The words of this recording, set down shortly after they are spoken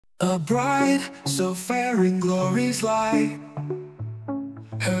A bride so fair in glory's light,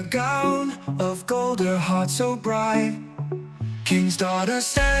 her gown of gold, her heart so bright. King's daughter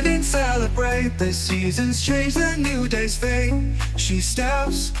standing celebrate, the seasons change, the new day's fate. She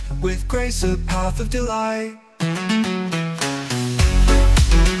steps with grace a path of delight.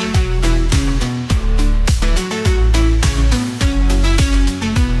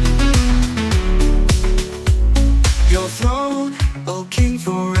 Your throne, O King,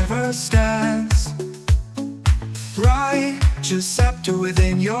 forever stands. Righteous scepter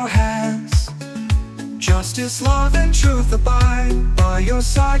within your hands. Justice, love, and truth abide. By your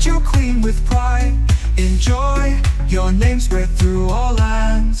side you're queen with pride. Enjoy your name spread through all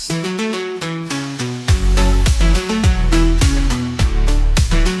lands.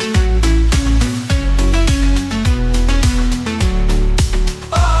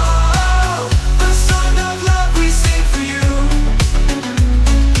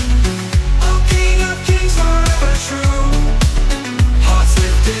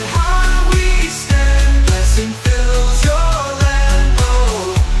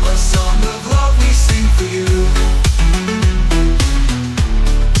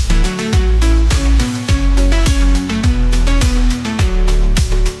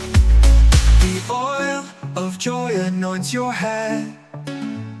 Joy anoints your head.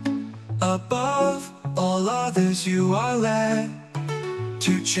 Above all others you are led.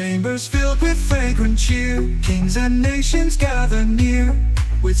 To chambers filled with fragrant cheer. Kings and nations gather near.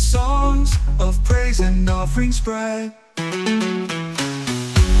 With songs of praise and offerings spread.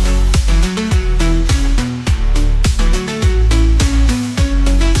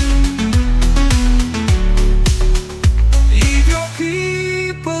 Leave your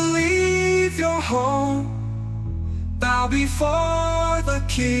people, leave your home. Bow before the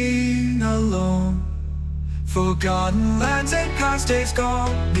King alone. Forgotten lands and past days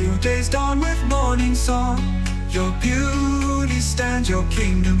gone. New days dawn with morning song. Your beauty stands, your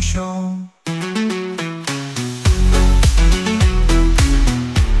kingdom shown.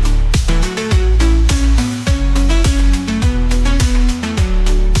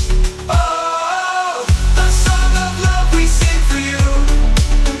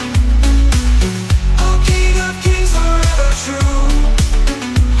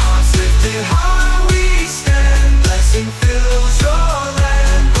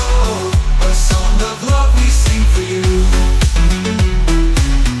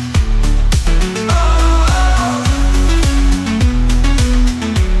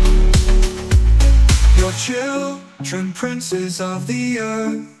 Children, princes of the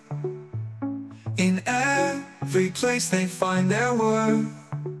earth, in every place they find their worth.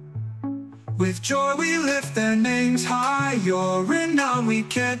 With joy we lift their names high. Your renown we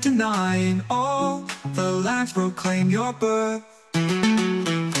can't deny. In all the lands proclaim your birth.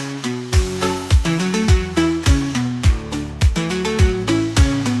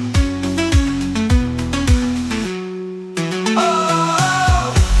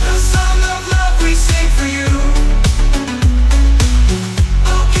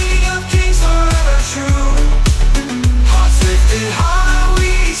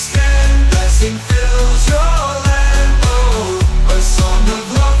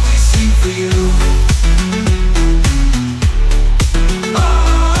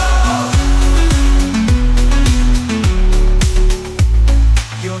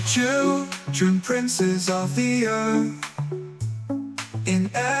 Children, princes of the earth, in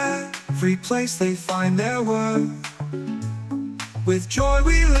every place they find their worth. With joy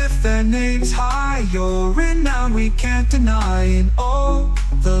we lift their names high. Your renown we can't deny. In all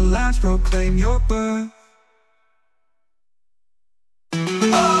the lands proclaim your birth.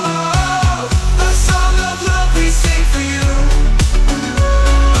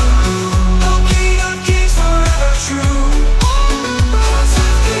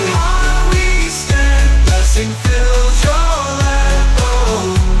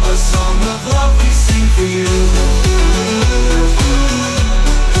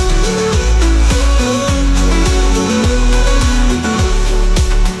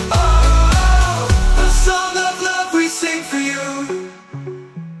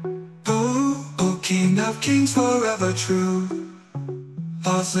 King of kings, forever true.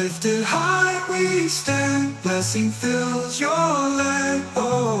 Hearts lifted high we stand. Blessing fills your land.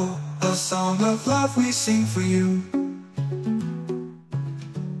 Oh, a song of love we sing for you.